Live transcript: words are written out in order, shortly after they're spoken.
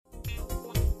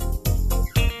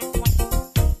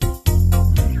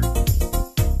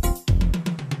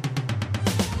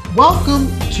Welcome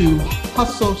to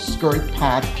Hustle Skirt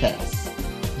Podcast,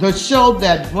 the show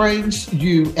that brings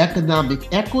you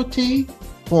economic equity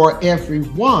for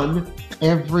everyone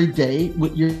every day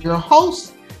with your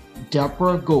host,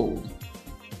 Deborah Gould.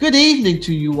 Good evening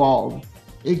to you all.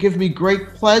 It gives me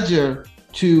great pleasure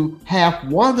to have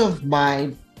one of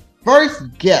my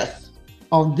first guests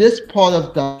on this part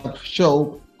of the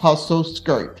show, Hustle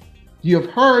Skirt. You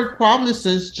have heard probably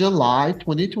since July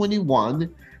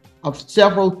 2021 of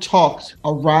several talks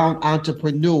around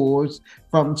entrepreneurs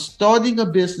from starting a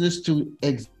business to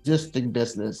existing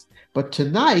business. But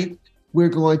tonight, we're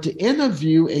going to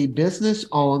interview a business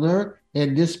owner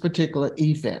in this particular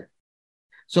event.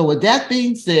 So with that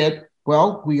being said,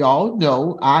 well, we all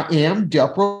know I am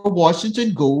Deborah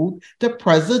Washington Gould, the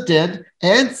president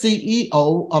and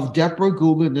CEO of Deborah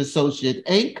Gould and Associate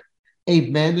Inc., a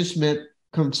management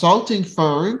consulting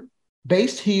firm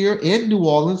based here in New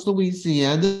Orleans,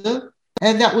 Louisiana,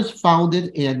 and that was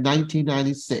founded in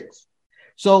 1996.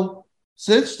 So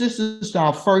since this is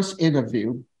our first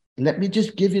interview, let me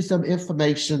just give you some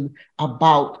information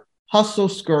about Hustle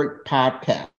Skirt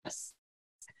Podcast.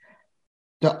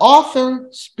 The author,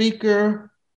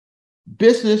 speaker,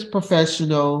 business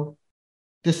professional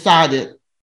decided,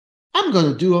 I'm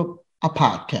going to do a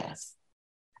podcast.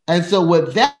 And so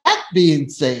with that being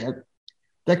said,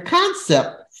 the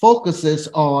concept focuses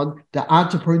on the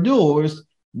entrepreneur's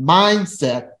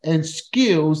mindset and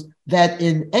skills that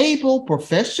enable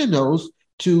professionals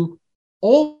to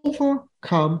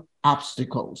overcome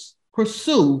obstacles,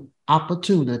 pursue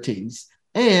opportunities,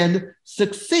 and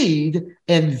succeed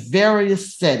in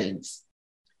various settings.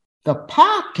 The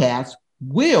podcast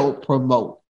will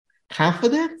promote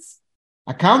confidence,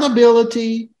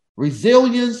 accountability,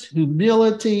 resilience,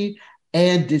 humility,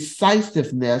 and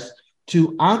decisiveness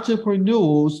to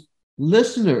entrepreneurs,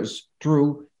 listeners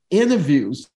through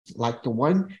interviews like the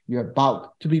one you're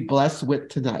about to be blessed with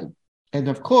tonight. And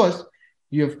of course,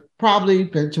 you've probably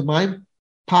been to my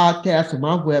podcast and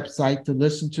my website to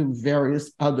listen to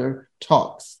various other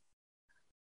talks.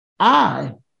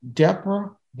 I,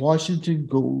 Deborah Washington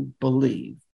Gould,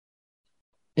 believe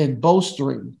in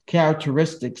bolstering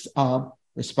characteristics of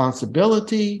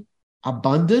responsibility,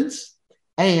 abundance,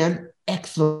 and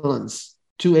excellence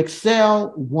to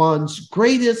excel one's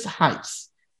greatest heights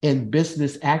in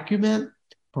business acumen,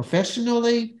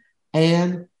 professionally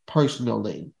and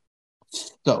personally.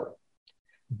 So,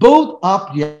 boot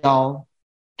up, y'all.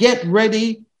 Get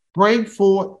ready, bring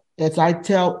forth, as I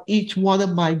tell each one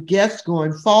of my guests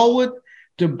going forward,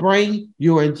 to bring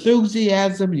your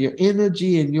enthusiasm, your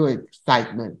energy, and your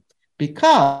excitement,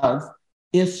 because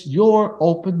it's your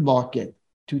open market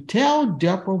to tell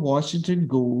Deborah Washington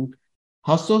Gould,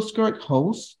 Hustle Skirt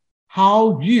host,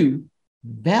 how you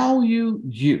value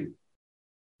you,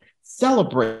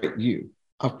 celebrate you,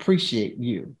 appreciate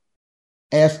you.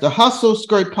 As the Hustle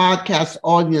Skirt podcast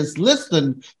audience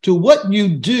listen to what you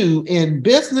do in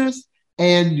business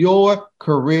and your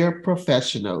career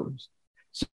professionals.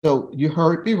 So you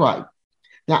heard me right.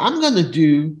 Now I'm going to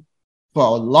do for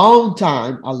a long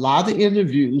time a lot of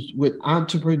interviews with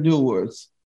entrepreneurs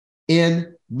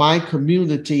in my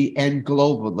community and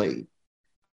globally.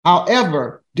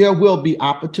 However, there will be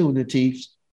opportunities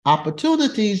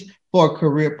for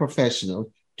career professionals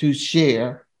to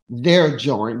share their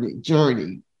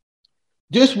journey.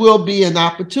 This will be an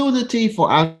opportunity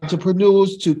for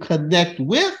entrepreneurs to connect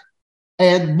with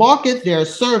and market their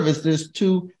services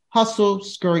to Hustle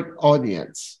Skirt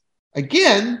audience.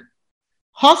 Again,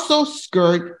 Hustle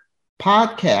Skirt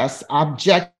podcast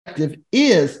objective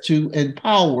is to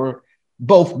empower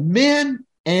both men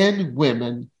and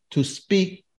women to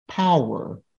speak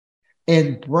power,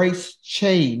 embrace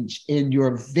change in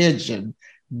your vision,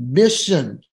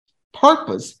 mission,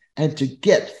 purpose, and to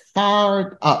get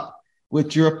fired up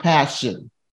with your passion.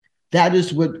 That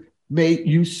is what made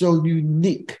you so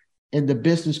unique in the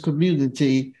business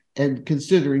community and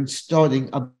considering starting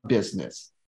a business.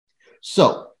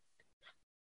 So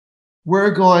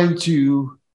we're going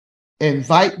to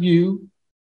invite you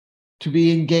to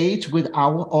be engaged with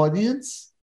our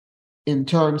audience in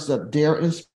terms of their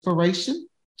inspiration,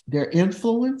 their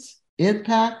influence,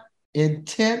 impact,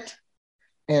 intent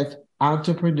as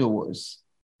entrepreneurs.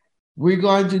 We're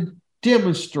going to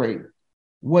demonstrate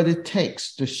what it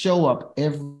takes to show up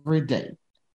every day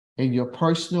in your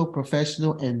personal,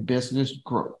 professional, and business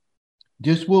growth.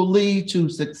 This will lead to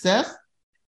success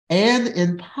and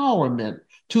empowerment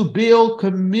to build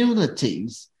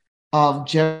communities of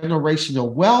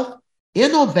generational wealth,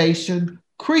 innovation,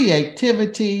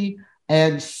 creativity,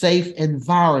 and safe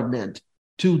environment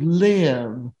to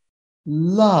live,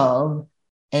 love,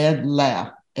 and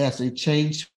laugh as a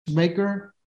change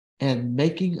maker and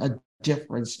making a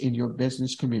difference in your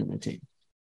business community.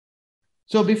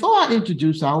 So before I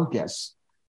introduce our guests,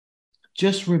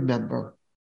 just remember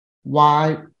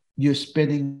why you're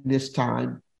spending this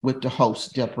time with the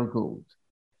host, Deborah Gould.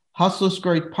 Hustle's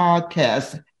Great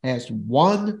Podcast has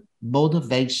one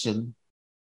motivation: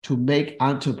 to make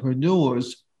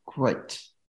entrepreneurs great,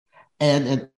 and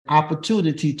an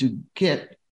opportunity to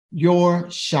get your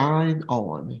shine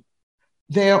on.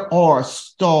 There are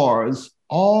stars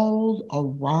all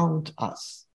around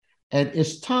us, and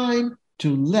it's time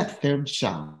to let them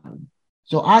shine.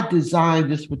 So I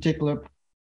designed this particular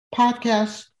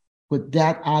podcast with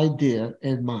that idea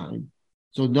in mind.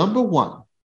 So number one,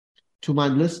 to my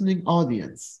listening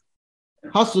audience,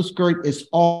 Hustle Skirt is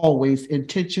always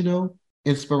intentional,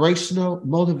 inspirational,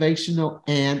 motivational,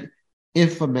 and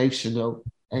informational,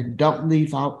 and don't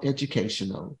leave out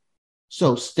educational.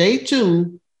 So stay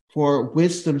tuned for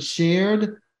wisdom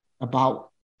shared about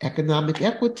economic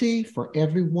equity for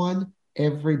everyone,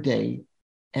 every day.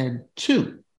 And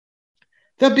two,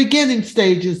 the beginning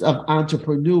stages of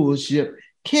entrepreneurship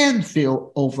can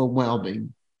feel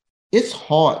overwhelming. It's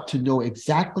hard to know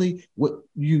exactly what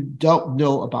you don't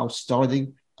know about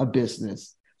starting a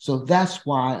business. So that's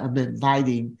why I'm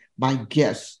inviting my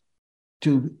guests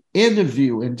to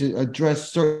interview and to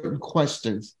address certain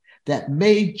questions that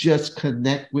may just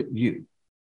connect with you.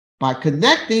 By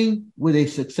connecting with a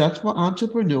successful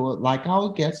entrepreneur like our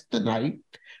guest tonight,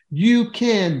 you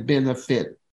can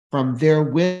benefit from their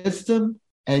wisdom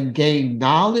and gain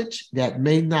knowledge that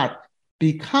may not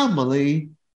be commonly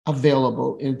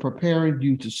available in preparing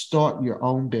you to start your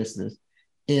own business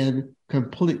in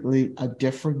completely a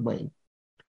different way.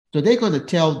 So they're going to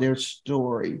tell their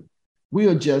story. We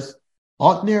are just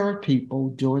ordinary people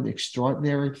doing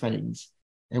extraordinary things,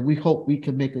 and we hope we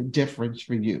can make a difference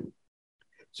for you.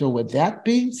 So with that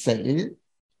being said,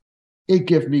 it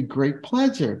gives me great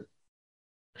pleasure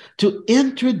to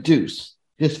introduce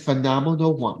this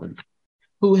phenomenal woman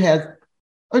who has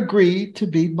agreed to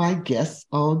be my guest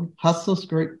on Hustle's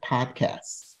Great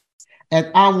Podcast.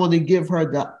 And I want to give her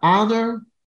the honor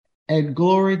and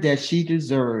glory that she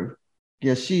deserves.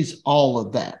 Yes, she's all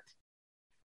of that.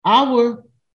 Our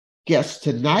guest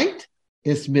tonight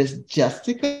is Miss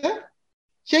Jessica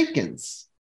Jenkins.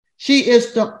 She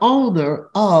is the owner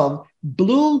of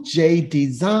Blujai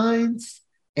Designs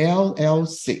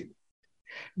LLC.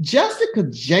 Jessica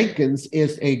Jenkins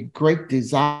is a great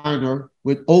designer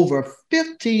with over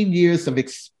 15 years of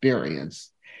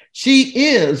experience. She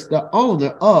is the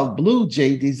owner of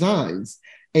Blujai Designs,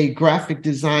 a graphic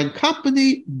design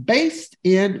company based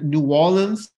in New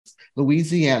Orleans,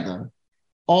 Louisiana,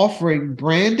 offering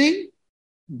branding,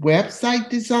 website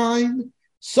design,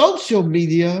 social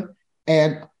media,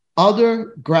 and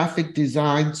other graphic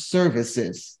design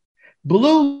services.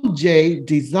 Blujai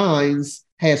Designs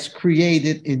has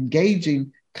created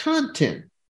engaging content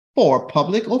for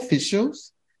public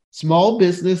officials, small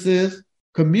businesses,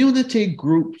 community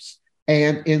groups,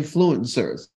 and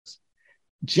influencers.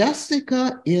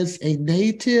 Jessica is a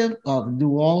native of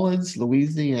New Orleans,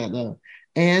 Louisiana,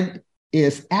 and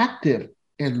is active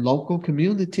in local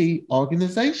community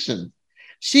organizations.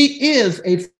 She is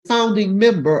a founding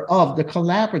member of the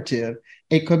Collaborative,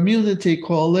 a community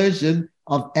coalition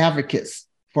of advocates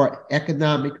for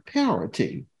economic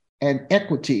parity and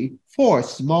equity for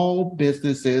small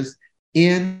businesses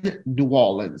in New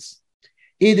Orleans.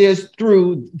 It is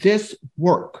through this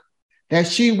work that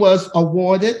she was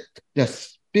awarded the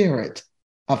Spirit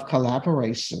of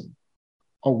Collaboration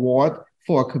Award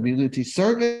for Community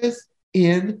Service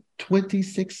in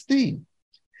 2016.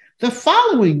 The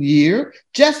following year,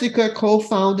 Jessica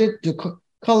co-founded the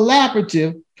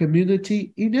Collaborative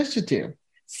Community Initiative,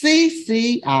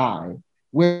 CCI,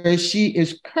 where she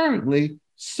is currently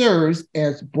serves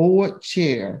as board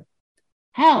chair.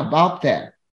 How about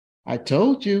that? I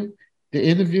told you the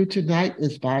interview tonight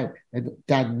is by a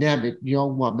dynamic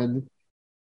young woman,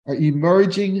 an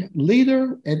emerging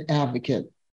leader and advocate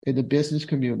in the business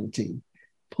community.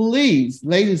 Please,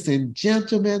 ladies and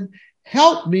gentlemen,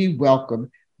 help me welcome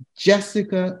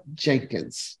Jessica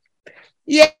Jenkins.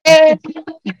 Yay!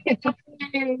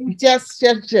 Just.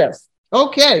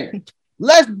 Okay,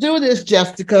 let's do this,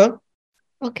 Jessica.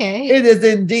 Okay. It is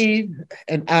indeed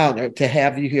an honor to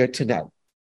have you here tonight.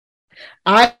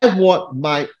 I want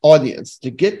my audience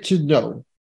to get to know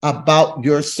about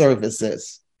your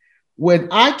services. When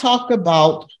I talk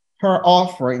about her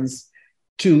offerings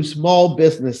to small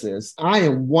businesses, I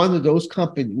am one of those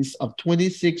companies of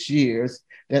 26 years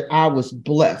that I was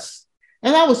blessed.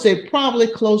 And I would say probably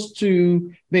close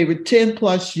to maybe 10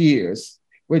 plus years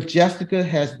where Jessica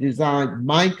has designed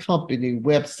my company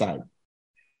website.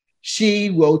 She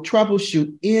will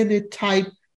troubleshoot any type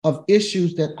of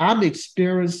issues that I'm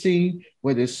experiencing,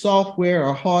 whether it's software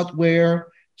or hardware.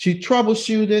 She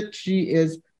troubleshooted. She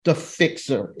is the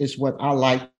fixer, is what I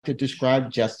like to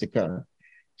describe Jessica.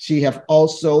 She have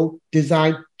also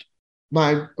designed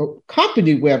my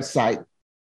company website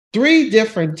 3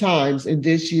 different times, and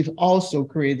then she's also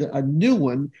created a new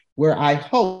one where I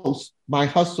host my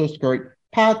Hustle Skirt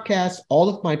podcast, all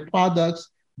of my products,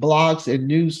 blogs, and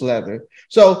newsletter.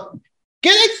 So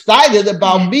get excited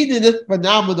about meeting this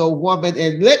phenomenal woman,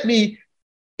 and let me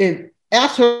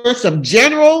ask her some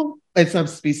general and some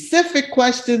specific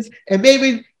questions, and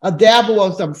maybe a dabble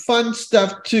of some fun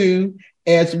stuff too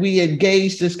as we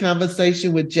engage this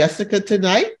conversation with Jessica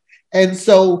tonight. And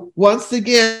so once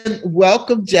again,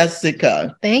 welcome,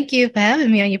 Jessica. Thank you for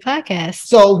having me on your podcast.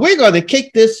 So we're going to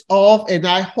kick this off, and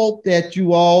I hope that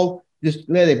you all just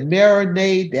let it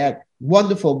marinate, that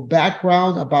wonderful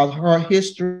background about her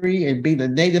history and being a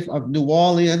native of New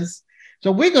Orleans.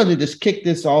 So we're going to just kick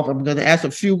this off. I'm going to ask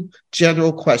a few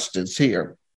general questions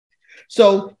here.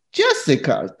 So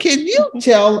Jessica, can you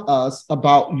tell us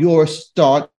about your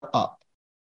startup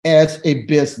as a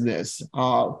business?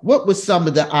 What were some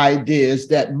of the ideas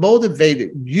that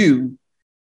motivated you?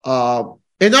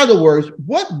 In other words,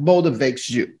 what motivates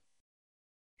you?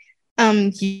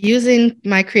 Using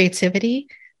my creativity.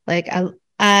 Like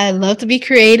I love to be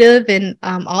creative in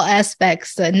all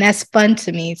aspects, and that's fun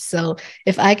to me. So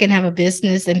if I can have a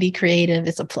business and be creative,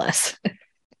 it's a plus.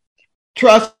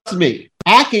 Trust me,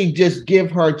 I can just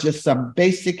give her just some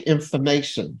basic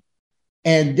information,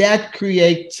 and that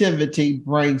creativity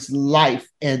brings life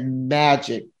and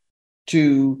magic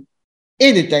to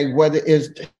anything, whether it's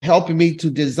helping me to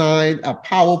design a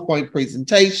PowerPoint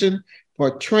presentation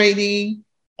for training,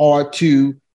 or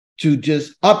to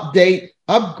just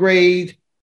upgrade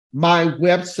my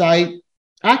website.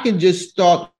 I can just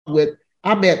start with,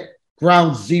 I'm at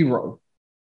ground zero.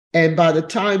 And by the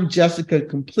time Jessica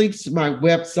completes my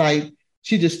website,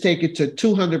 she just take it to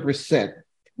 200%.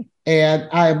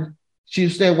 And she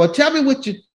said, well, tell me what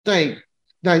you think.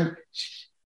 Now,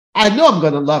 I know I'm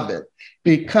going to love it,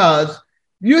 because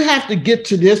you have to get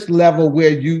to this level where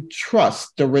you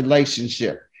trust the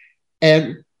relationship.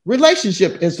 And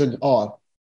relationship is an art.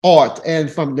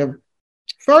 And from the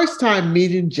first time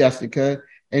meeting Jessica,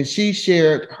 and she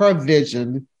shared her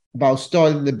vision about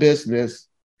starting the business,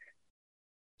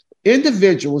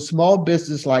 individuals, small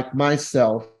business like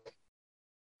myself,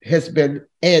 has been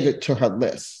added to her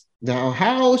list. Now,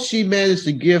 how she managed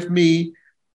to give me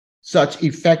such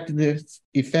effectiveness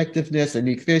and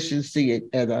efficiency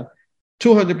at a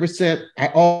 200%, I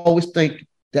always think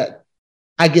that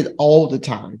I get all the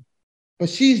time. But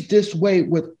she's this way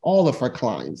with all of her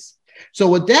clients. So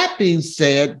with that being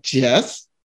said, Jess,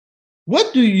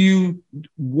 what do you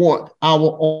want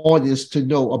our audience to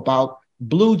know about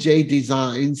Blujai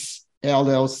Designs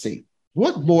LLC?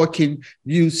 What more can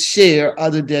you share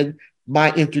other than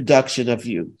my introduction of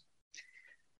you?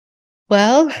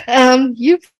 Well,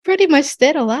 you pretty much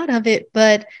said a lot of it,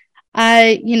 but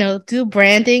I, do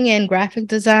branding and graphic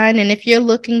design. And if you're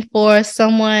looking for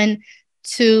someone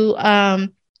to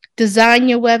design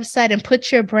your website and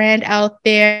put your brand out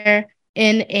there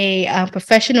in a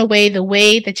professional way, the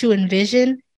way that you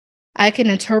envision, I can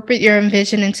interpret your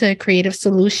envision into a creative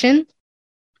solution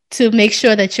to make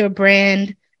sure that your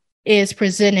brand is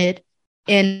presented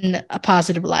in a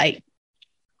positive light.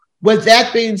 With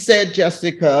that being said,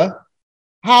 Jessica,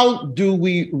 how do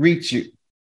we reach you?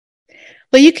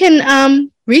 Well, you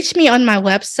can reach me on my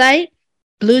website,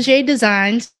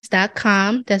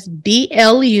 blujaidesigns.com. That's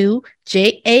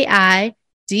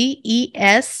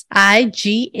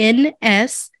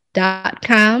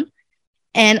BLUJAIDESIGNS.com.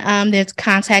 And there's a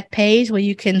contact page where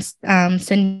you can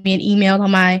send me an email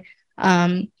on my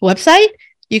website.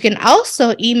 You can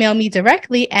also email me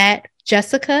directly at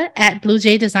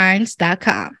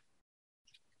jessica@blujaidesigns.com.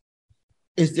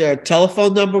 Is there a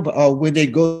telephone number, or when they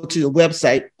go to the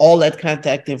website, all that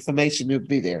contact information will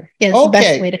be there? Yes, okay. The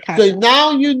best way to contact. So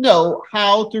now you know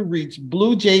how to reach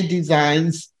Blujai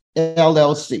Designs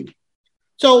LLC.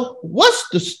 So what's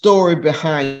the story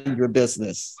behind your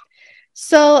business?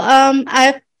 So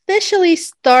I officially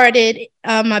started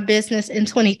my business in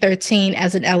 2013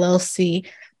 as an LLC.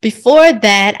 Before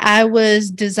that, I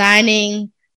was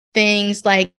designing things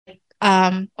like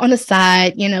on the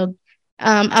side,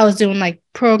 I was doing like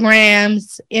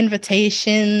programs,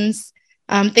 invitations,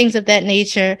 things of that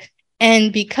nature.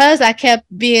 And because I kept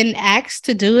being asked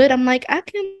to do it, I'm like, I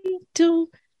can do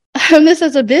this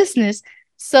as a business.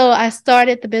 So I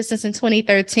started the business in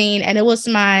 2013, and it was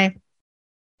my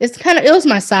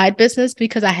side business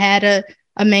because I had a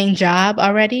main job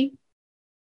already.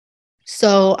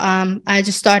 So I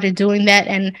just started doing that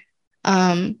and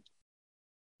um,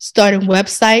 starting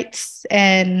websites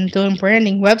and doing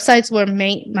branding. Websites were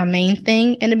my main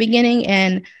thing in the beginning,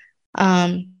 and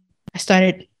I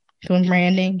started doing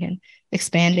branding and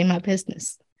expanding my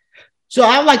business. So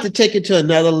I'd like to take it to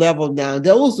another level now.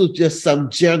 Those are just some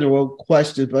general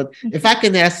questions, but if I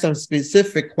can ask some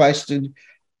specific questions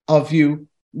of you,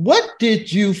 what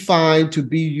did you find to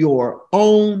be your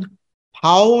own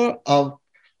power of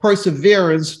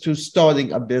perseverance to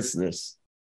starting a business?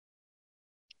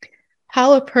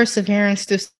 Power of perseverance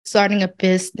to starting a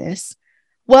business.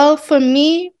 Well, for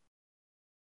me,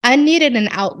 I needed an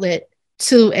outlet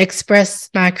to express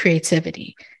my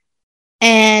creativity.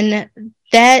 And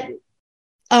that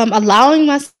allowing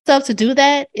myself to do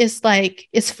that is like,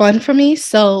 it's fun for me.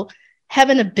 So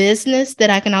having a business that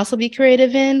I can also be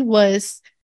creative in was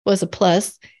a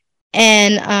plus.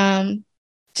 And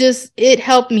just it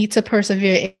helped me to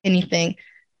persevere anything.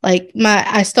 Like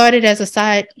I started as a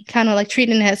side, kind of like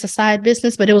treating it as a side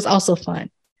business, but it was also fun.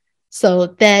 So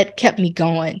that kept me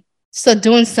going. So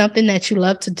doing something that you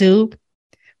love to do,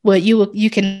 where you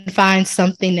can find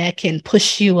something that can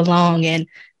push you along and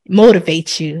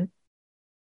motivate you.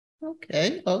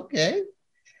 Okay.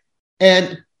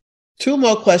 And two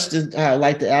more questions I'd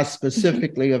like to ask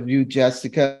specifically of you,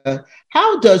 Jessica.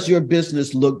 How does your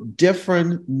business look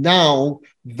different now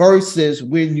versus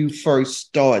when you first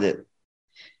started?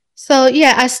 So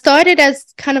yeah, I started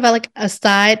as kind of like a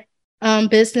side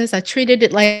business. I treated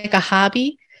it like a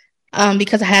hobby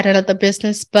because I had another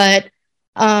business. But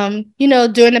during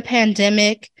the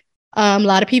pandemic, a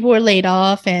lot of people were laid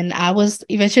off, and I was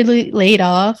eventually laid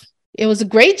off. It was a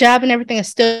great job and everything. I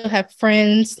still have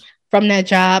friends from that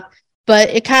job, but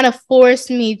it kind of forced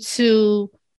me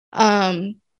to,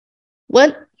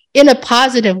 what in a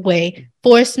positive way,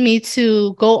 forced me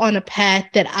to go on a path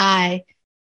that I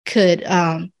could,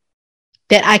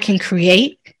 that I can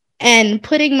create, and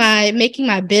making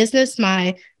my business,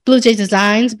 my Blujai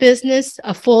Designs business,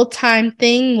 a full-time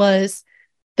thing was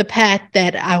the path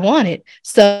that I wanted.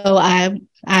 So I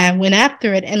went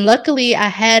after it. And luckily I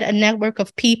had a network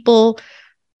of people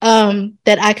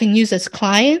that I can use as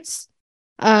clients.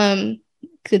 They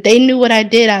knew what I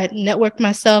did. I networked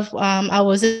myself. I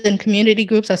was in community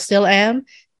groups. I still am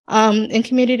in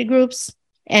community groups.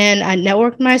 And I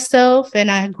networked myself, and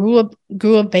I grew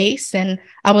a base, and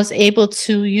I was able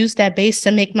to use that base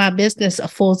to make my business a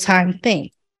full-time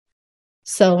thing.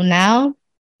 So now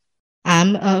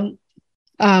I'm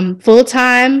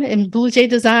full-time in Blujai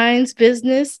Designs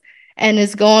business, and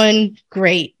it's going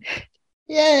great.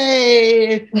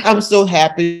 Yay! I'm so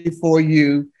happy for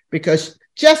you because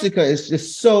Jessica is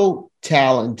just so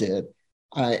talented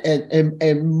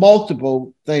and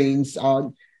multiple things.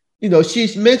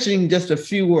 She's mentioning just a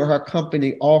few of her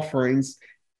company offerings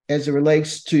as it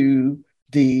relates to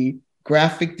the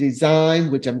graphic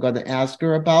design, which I'm going to ask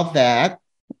her about that.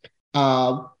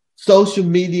 Social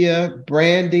media,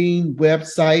 branding,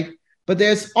 website, but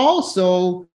there's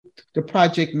also the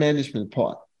project management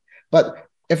part. But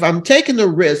if I'm taking a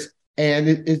risk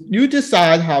and you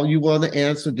decide how you want to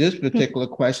answer this particular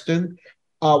question,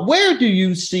 where do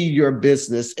you see your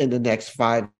business in the next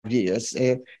 5 years?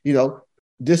 And,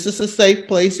 this is a safe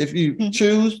place. If you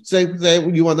choose, say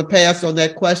you want to pass on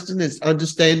that question, it's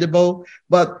understandable.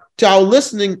 But to our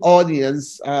listening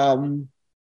audience, I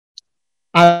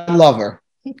love her.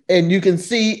 And you can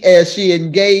see as she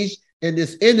engaged in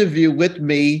this interview with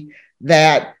me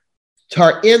that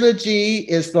her energy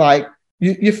is like,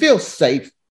 you feel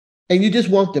safe and you just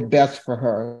want the best for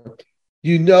her.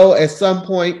 At some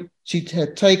point, she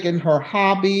had taken her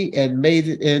hobby and made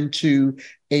it into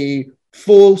a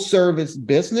full service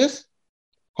business.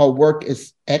 Her work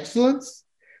is excellence.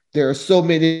 There are so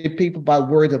many people by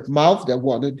word of mouth that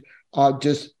want to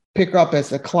just pick up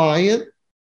as a client.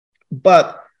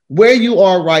 But where you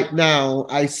are right now,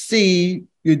 I see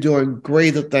you're doing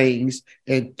greater things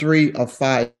in 3 or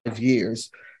 5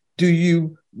 years. Do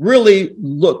you really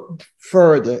look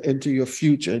further into your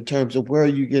future in terms of where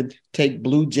you can take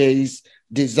Blujai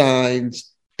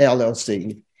Designs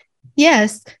LLC?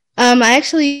 Yes. I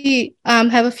actually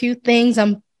have a few things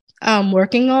I'm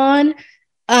working on.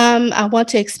 I want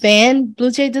to expand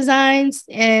Blujai Designs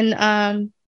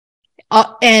and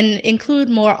include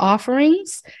more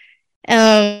offerings.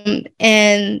 And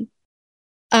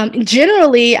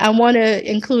generally, I want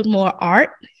to include more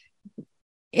art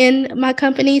in my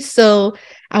company. So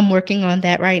I'm working on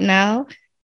that right now.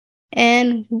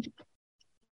 And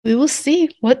we will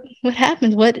see what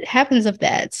happens of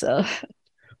that. So,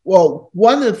 well,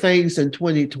 one of the things in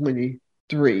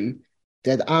 2023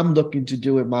 that I'm looking to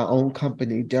do in my own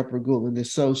company, Deborah Gould and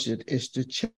Associate, is to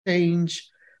change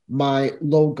my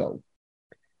logo.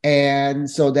 And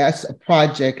so that's a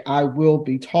project I will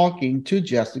be talking to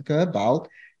Jessica about,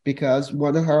 because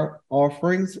one of her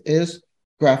offerings is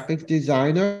graphic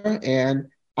designer. And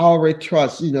I already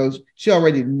trust, she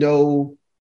already know,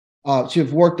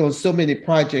 she's worked on so many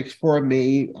projects for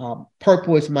me.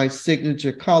 Purple is my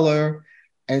signature color.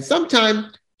 And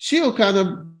sometimes she'll kind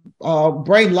of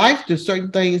bring life to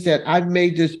certain things that I may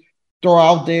just throw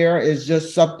out there as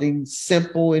just something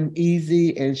simple and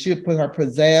easy, and she'll put her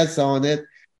pizzazz on it.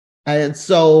 And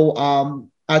so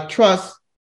I trust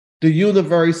the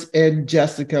universe and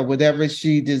Jessica. Whatever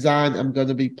she designed, I'm going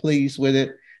to be pleased with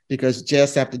it, because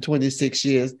just after 26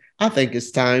 years, I think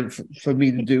it's time for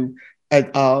me to do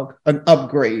an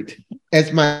upgrade.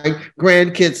 As my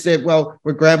grandkids said, well,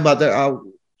 with grandmother,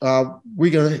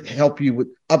 we're going to help you with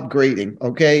upgrading,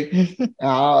 okay?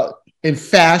 In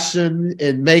fashion,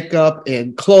 in makeup,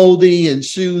 in clothing, and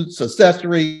shoes,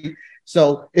 accessory.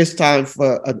 So it's time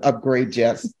for an upgrade,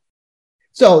 Jess.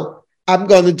 So I'm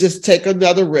going to just take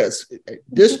another risk.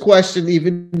 This question,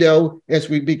 even though as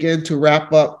we begin to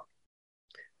wrap up,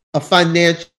 a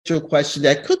financial question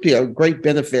that could be a great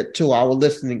benefit to our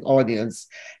listening audience.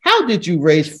 How did you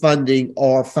raise funding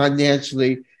or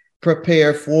financially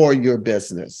prepare for your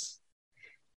business?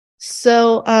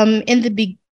 So in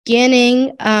the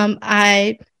beginning,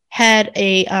 I had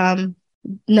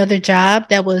another job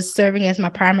that was serving as my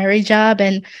primary job,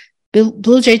 and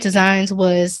Blujai Designs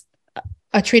was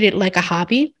treated like a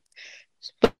hobby.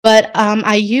 But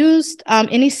I used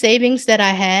any savings that I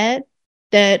had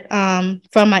that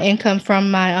from my income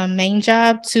from my main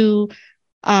job to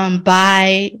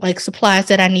buy like supplies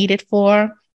that I needed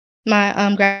for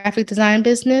my graphic design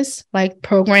business, like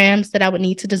programs that I would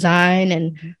need to design,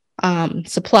 and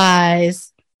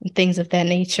supplies and things of that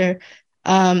nature.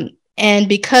 And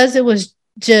because it was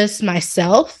just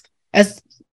myself as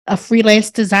a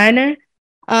freelance designer,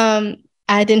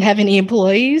 I didn't have any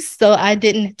employees, so I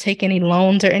didn't take any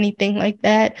loans or anything like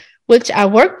that, which I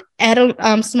worked at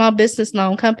a small business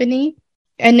loan company,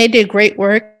 and they did great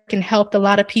work and helped a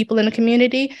lot of people in the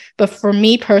community. But for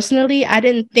me personally, I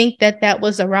didn't think that that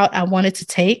was a route I wanted to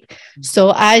take.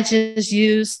 So I just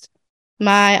used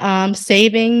my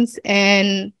savings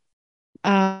and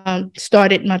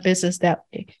started my business that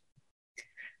way.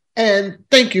 And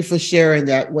thank you for sharing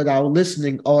that with our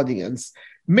listening audience.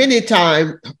 Many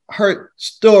times her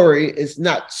story is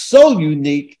not so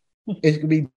unique. It can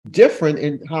be different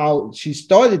in how she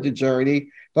started the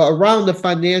journey, but around the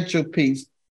financial piece,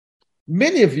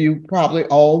 many of you probably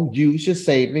all use your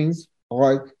savings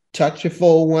or touch your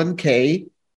 401k,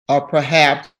 or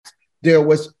perhaps there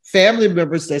was family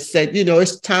members that said,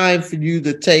 it's time for you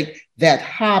to take that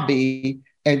hobby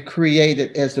and create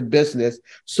it as a business.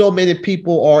 So many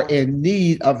people are in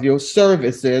need of your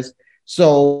services.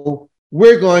 So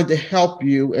we're going to help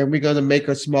you, and we're going to make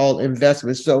a small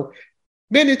investment. So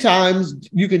many times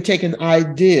you can take an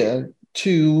idea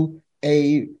to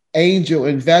an angel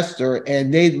investor,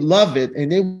 and they love it,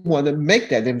 and they want to make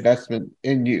that investment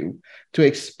in you to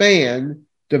expand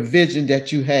the vision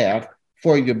that you have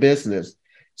for your business.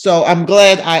 So I'm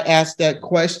glad I asked that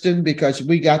question, because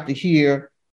we got to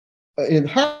hear in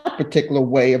her particular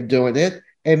way of doing it.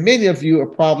 And many of you are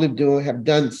probably have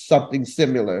done something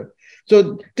similar.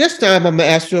 So this time I'm going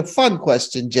to ask you a fun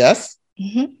question, Jess.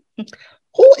 Mm-hmm.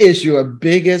 Who is your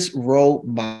biggest role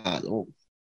model?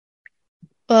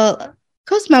 Well,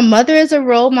 because my mother is a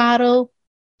role model,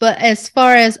 but as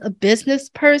far as a business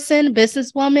person,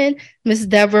 businesswoman, Miss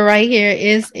Deborah right here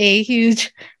is a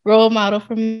huge role model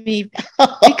for me,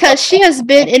 because she has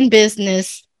been in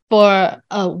business for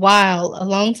a while, a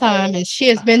long time, and she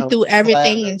has been through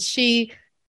everything, and she's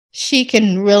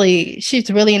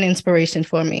really an inspiration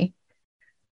for me.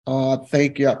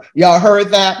 Thank you. Y'all heard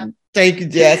that? Thank you,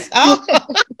 Jess.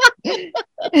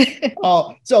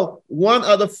 So one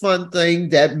other fun thing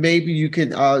that maybe you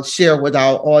can share with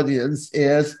our audience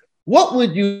is, what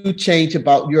would you change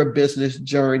about your business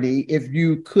journey if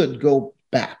you could go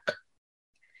back?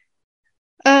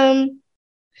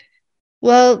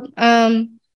 Well,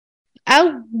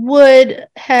 I would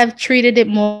have treated it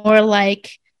more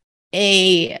like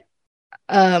a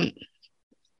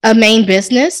main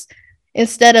business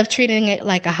instead of treating it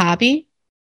like a hobby.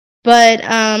 But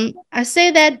I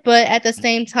say that, but at the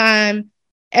same time,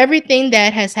 everything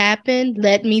that has happened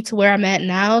led me to where I'm at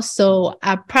now. So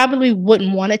I probably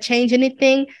wouldn't want to change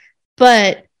anything.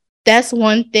 But that's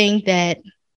one thing that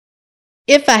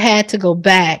if I had to go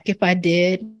back, if I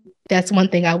did, that's one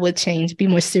thing I would change, be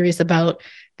more serious about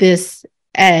this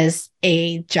as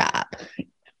a job.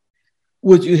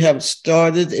 Would you have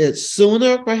started it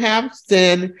sooner, perhaps?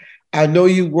 Then I know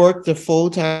you worked a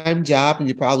full-time job and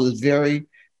you probably was very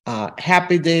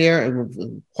happy there and was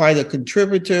quite a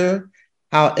contributor.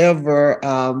 However,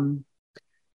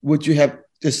 would you have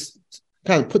just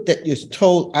kind of put that your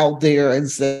toe out there and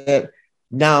said,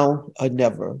 now or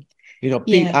never?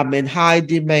 Yeah. I'm in high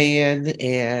demand,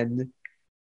 and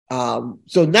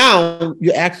so now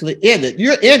you're actually in it.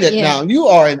 You're in it Yeah. now. You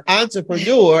are an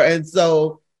entrepreneur, and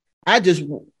so I just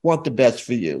want the best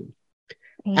for you.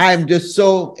 I'm just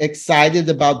so excited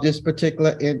about this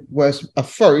particular. It was a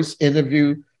first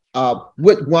interview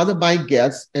with one of my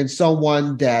guests and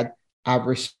someone that I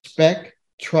respect,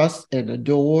 trust, and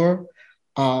adore.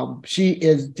 She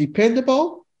is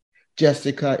dependable.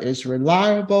 Jessica is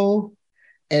reliable,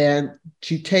 and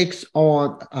she takes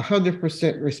on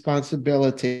 100%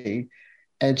 responsibility,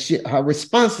 and her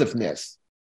responsiveness.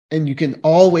 And you can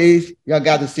always, y'all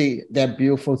got to see that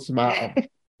beautiful smile.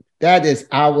 That is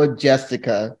our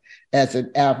Jessica as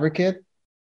an advocate,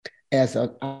 as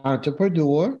an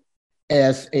entrepreneur,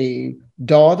 as a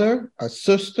daughter, a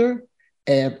sister,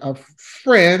 and a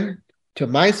friend to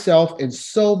myself and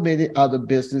so many other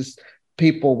business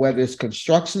people, whether it's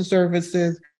construction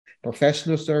services,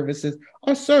 professional services,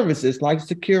 or services like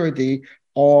security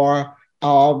or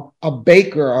a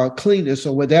baker or a cleaners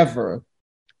or whatever.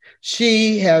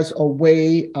 She has a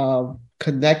way of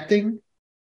connecting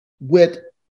with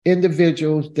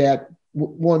individuals that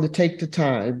want to take the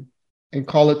time and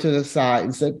call it to the side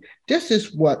and say, this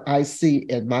is what I see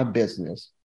in my business.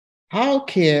 How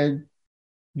can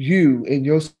you and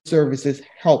your services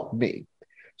help me?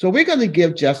 So we're going to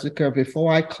give Jessica,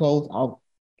 before I close out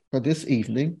for this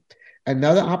evening,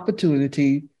 another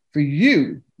opportunity for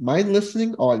you, my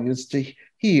listening audience, to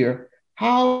hear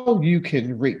how you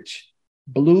can reach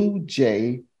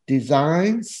Blujai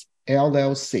Designs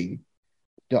LLC.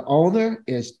 The owner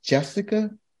is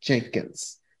Jessica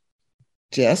Jenkins.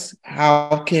 Jess,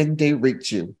 how can they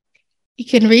reach you? You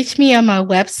can reach me on my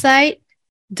website,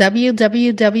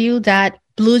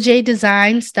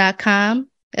 www.blujaidesigns.com.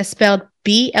 That's spelled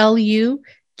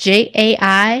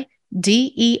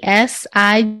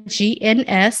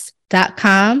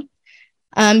BLUJAIDESIGNS.com.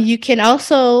 You can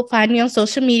also find me on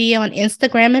social media on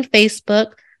Instagram and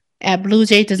Facebook at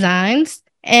Blujai Designs.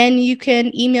 And you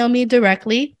can email me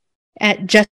directly at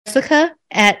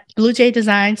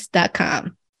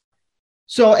jessica@blujaidesigns.com.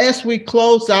 So as we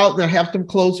close out and I have some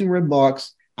closing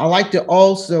remarks, I like to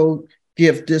also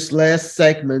give this last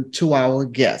segment to our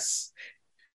guests.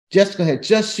 Jessica had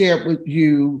just shared with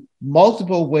you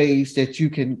multiple ways that you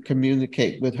can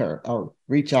communicate with her or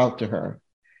reach out to her.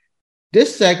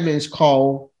 This segment is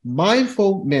called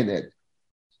Mindful Minute.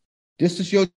 This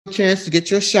is your chance to get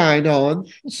your shine on.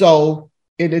 So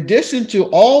in addition to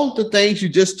all the things you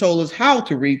just told us how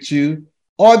to reach you,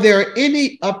 are there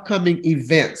any upcoming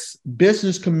events,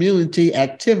 business community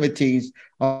activities,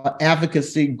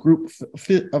 advocacy group,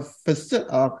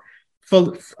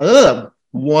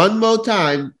 one more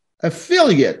time,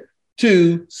 affiliate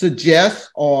to suggest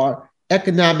or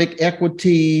economic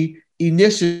equity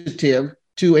initiative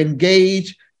to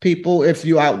engage people if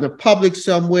you're out in the public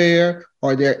somewhere?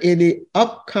 Are there any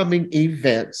upcoming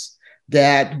events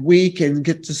that we can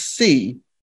get to see,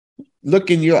 look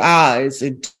in your eyes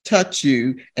and touch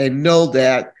you and know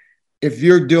that if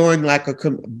you're doing like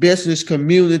a business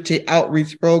community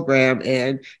outreach program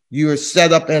and you're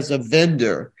set up as a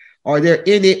vendor, are there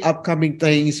any upcoming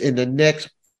things in the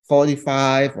next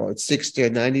 45 or 60 or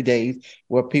 90 days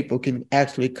where people can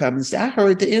actually come and say, I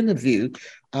heard the interview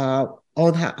on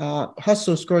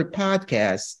Hustle Skirt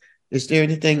podcast. Is there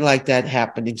anything like that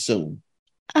happening soon?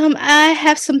 I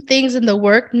have some things in the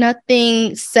work,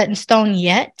 nothing set in stone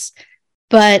yet,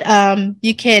 but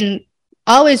you can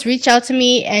always reach out to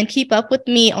me and keep up with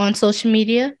me on social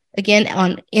media, again,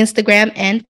 on Instagram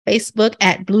and Facebook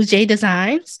at Blujai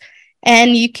Designs.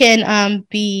 And you can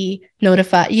be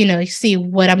notified, see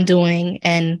what I'm doing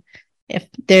and if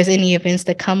there's any events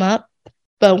that come up.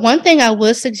 But one thing I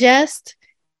would suggest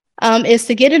is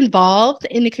to get involved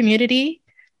in the community.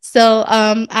 So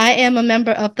I am a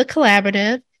member of the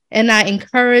collaborative, and I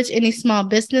encourage any small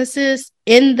businesses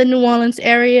in the New Orleans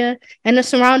area and the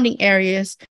surrounding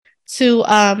areas to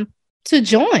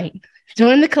join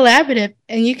the collaborative.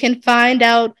 And you can find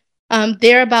out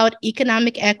there about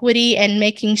economic equity and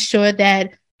making sure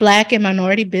that Black and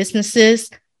minority businesses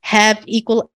have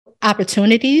equal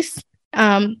opportunities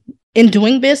in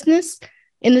doing business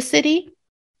in the city.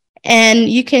 And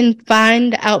you can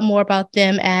find out more about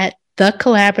them at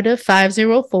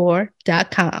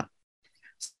thecollaborative504.com.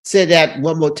 Say that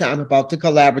one more time about the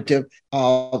collaborative,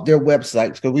 their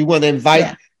websites, because we want to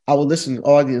invite our listening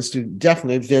audience to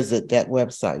definitely visit that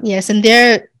website. Yes, and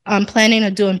they're planning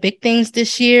on doing big things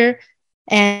this year,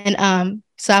 and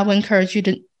so I would encourage you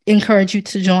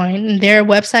to join. And their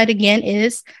website again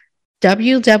is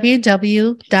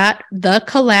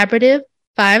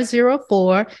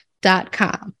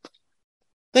www.thecollaborative504.com.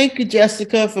 Thank you,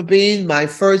 Jessica, for being my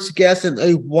first guest and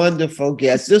a wonderful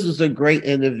guest. This was a great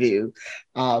interview.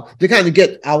 To kind of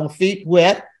get our feet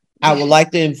wet, I would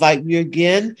like to invite you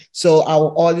again so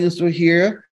our audience will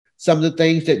hear some of the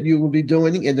things that you will be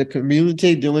doing in the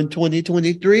community during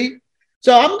 2023.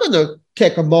 So I'm going to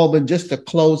take a moment just to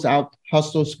close out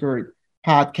Hustle Skirt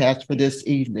podcast for this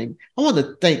evening. I want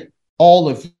to thank all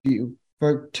of you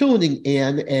for tuning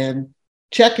in and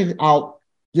checking out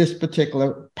this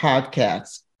particular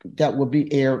podcast that will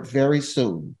be aired very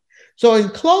soon. So in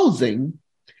closing,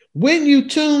 when you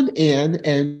tune in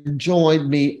and join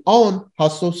me on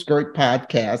Hustle Skirt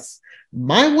Podcast,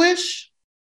 my wish,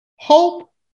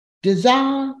 hope,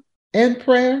 desire, and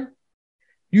prayer,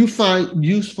 you find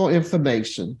useful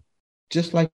information,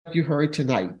 just like you heard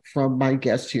tonight from my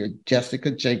guest here,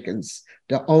 Jessica Jenkins,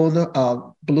 the owner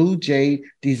of Blujai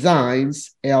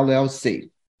Designs LLC,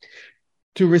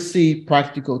 to receive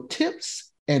practical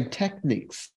tips and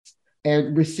techniques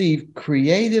and receive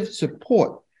creative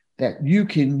support that you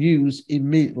can use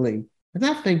immediately. And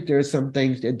I think there are some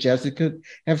things that Jessica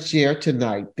have shared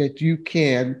tonight that you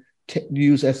can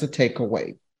use as a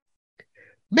takeaway.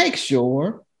 Make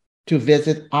sure to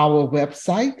visit our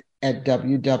website at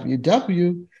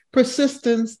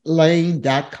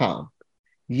www.persistencelane.com.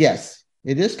 Yes,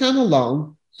 it is kind of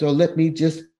long, so let me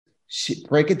just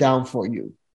break it down for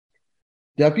you.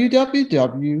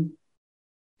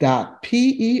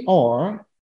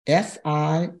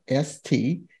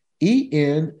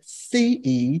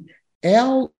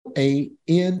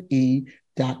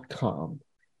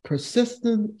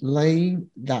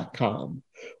 persistentlane.com,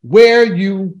 where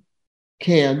you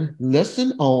can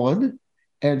listen on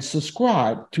and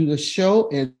subscribe to the show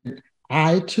in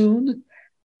iTunes,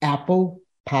 Apple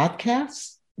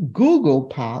Podcasts, Google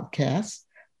Podcasts,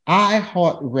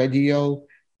 iHeartRadio,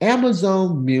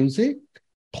 Amazon Music,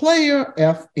 Player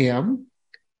FM,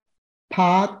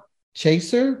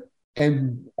 Podchaser,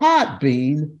 and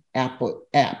Podbean Apple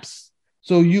apps.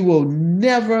 So you will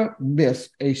never miss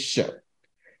a show.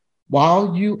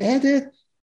 While you edit,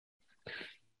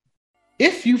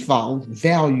 if you found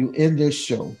value in this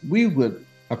show, we would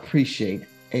appreciate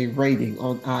a rating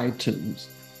on iTunes.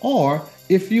 Or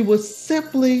if you would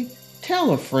simply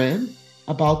tell a friend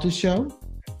about the show,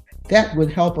 that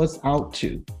would help us out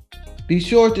too. Be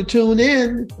sure to tune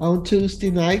in on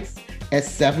Tuesday nights at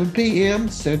 7 p.m.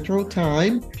 Central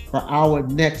Time for our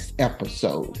next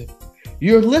episode.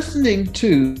 You're listening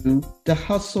to the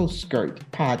Hustle Skirt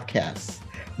Podcast,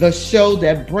 the show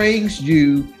that brings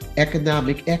you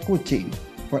economic equity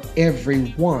for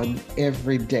everyone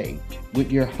every day,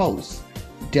 with your host,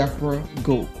 Deborah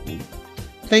Gould.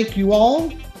 Thank you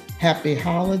all. Happy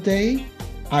holiday.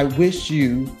 I wish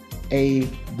you a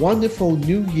wonderful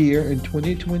new year in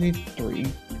 2023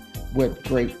 with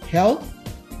great health,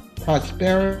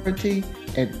 prosperity,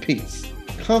 and peace,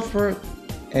 comfort,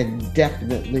 and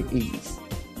definitely ease.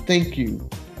 Thank you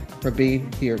for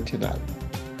being here tonight.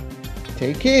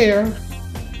 Take care.